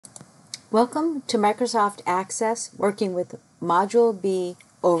Welcome to Microsoft Access, working with Module B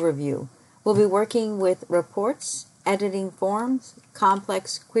Overview. We'll be working with reports, editing forms,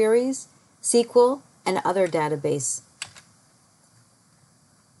 complex queries, SQL, and other database.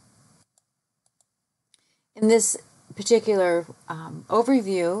 In this particular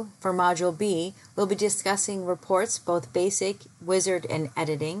overview for Module B, we'll be discussing reports, both basic, wizard, and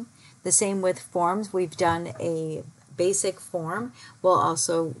editing. The same with forms. We've done a basic form, we'll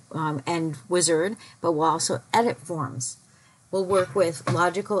also and wizard, but we'll also edit forms. We'll work with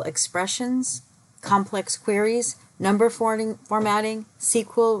logical expressions, complex queries, number formatting,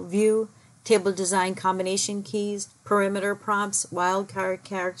 SQL view, table design combination keys, perimeter prompts, wildcard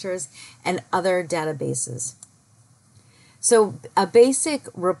characters, and other databases. So a basic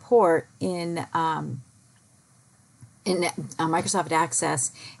report in Microsoft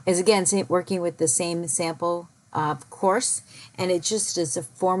Access is, again, working with the same sample course, and it just is a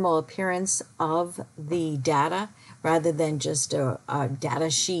formal appearance of the data rather than just a data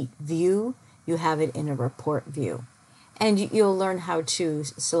sheet view. You have it in a report view, and you'll learn how to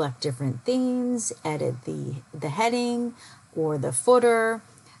select different themes, edit the heading or the footer,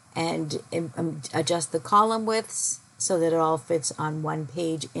 and adjust the column widths so that it all fits on one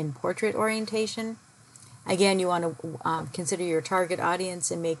page in portrait orientation. Again, you want to consider your target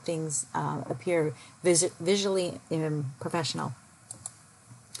audience and make things appear visually professional.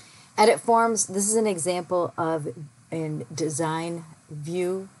 Edit forms. This is an example of a design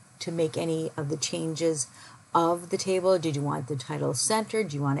view to make any of the changes of the table. Did you want the title centered?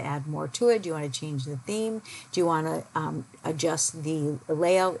 Do you want to add more to it? Do you want to change the theme? Do you want to adjust the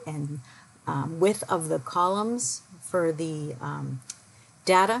layout and width of the columns for the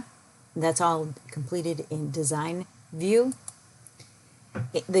data? That's all completed in design view.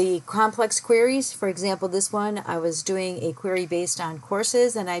 The complex queries, for example, this one, I was doing a query based on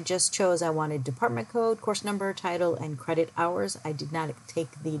courses, and I just chose I wanted department code, course number, title, and credit hours. I did not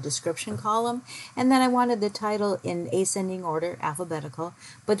take the description column. And then I wanted the title in ascending order, alphabetical,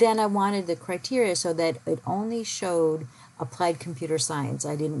 but then I wanted the criteria so that it only showed applied computer science.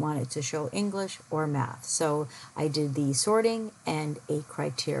 I didn't want it to show English or math. So I did the sorting and a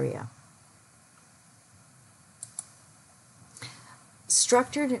criteria.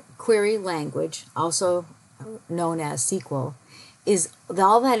 Structured query language, also known as SQL, is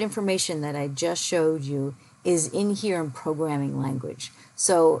all that information that I just showed you is in here in programming language.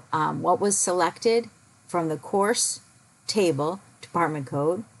 So what was selected from the course table, department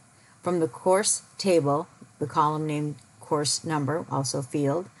code, from the course table, the column named course number, also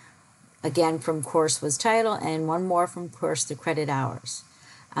field, again from course was title, and one more from course the credit hours.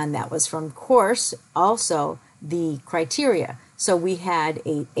 And that was from course also the criteria. So we had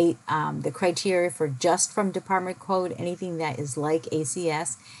the criteria for just from department code, anything that is like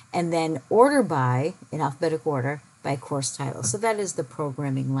ACS, and then order by, in alphabetical order, by course title. So that is the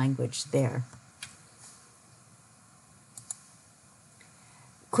programming language there.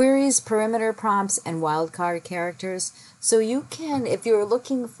 Queries, perimeter prompts, and wildcard characters. So you can, if you're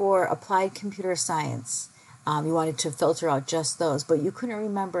looking for applied computer science, you wanted to filter out just those, but you couldn't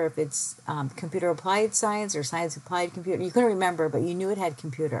remember if it's computer applied science or science applied computer. You couldn't remember, but you knew it had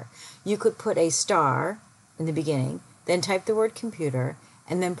computer. You could put a star in the beginning, then type the word computer,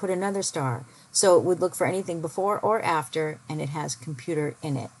 and then put another star. So it would look for anything before or after, and it has computer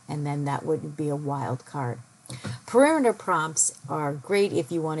in it, and then that would be a wild card. Perimeter prompts are great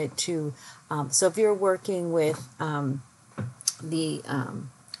if you wanted to, so if you're working with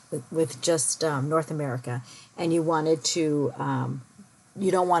just North America, and you wanted to,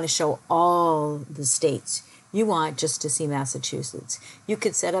 you don't want to show all the states. You want just to see Massachusetts. You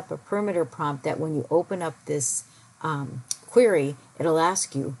could set up a perimeter prompt that when you open up this query, it'll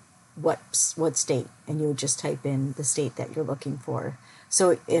ask you what state, and you would just type in the state that you're looking for.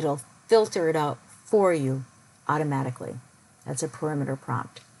 So it'll filter it out for you automatically. That's a perimeter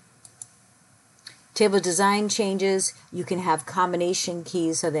prompt. Table design changes, you can have combination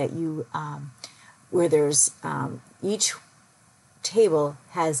keys so that you, where there's, each table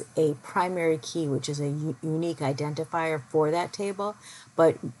has a primary key, which is a unique identifier for that table,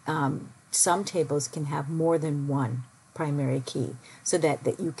 but some tables can have more than one primary key so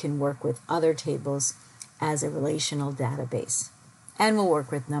that you can work with other tables as a relational database. And we'll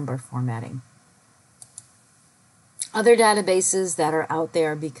work with number formatting. Other databases that are out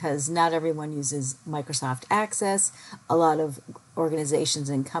there, because not everyone uses Microsoft Access. A lot of organizations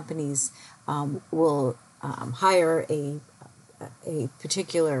and companies will hire a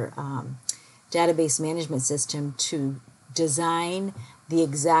particular database management system to design the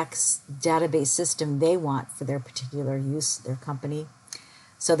exact database system they want for their particular use, their company.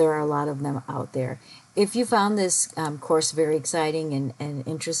 So there are a lot of them out there. If you found this course very exciting and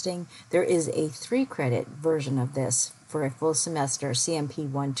interesting, there is a 3-credit version of this for a full semester, CMP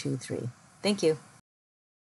 123. Thank you.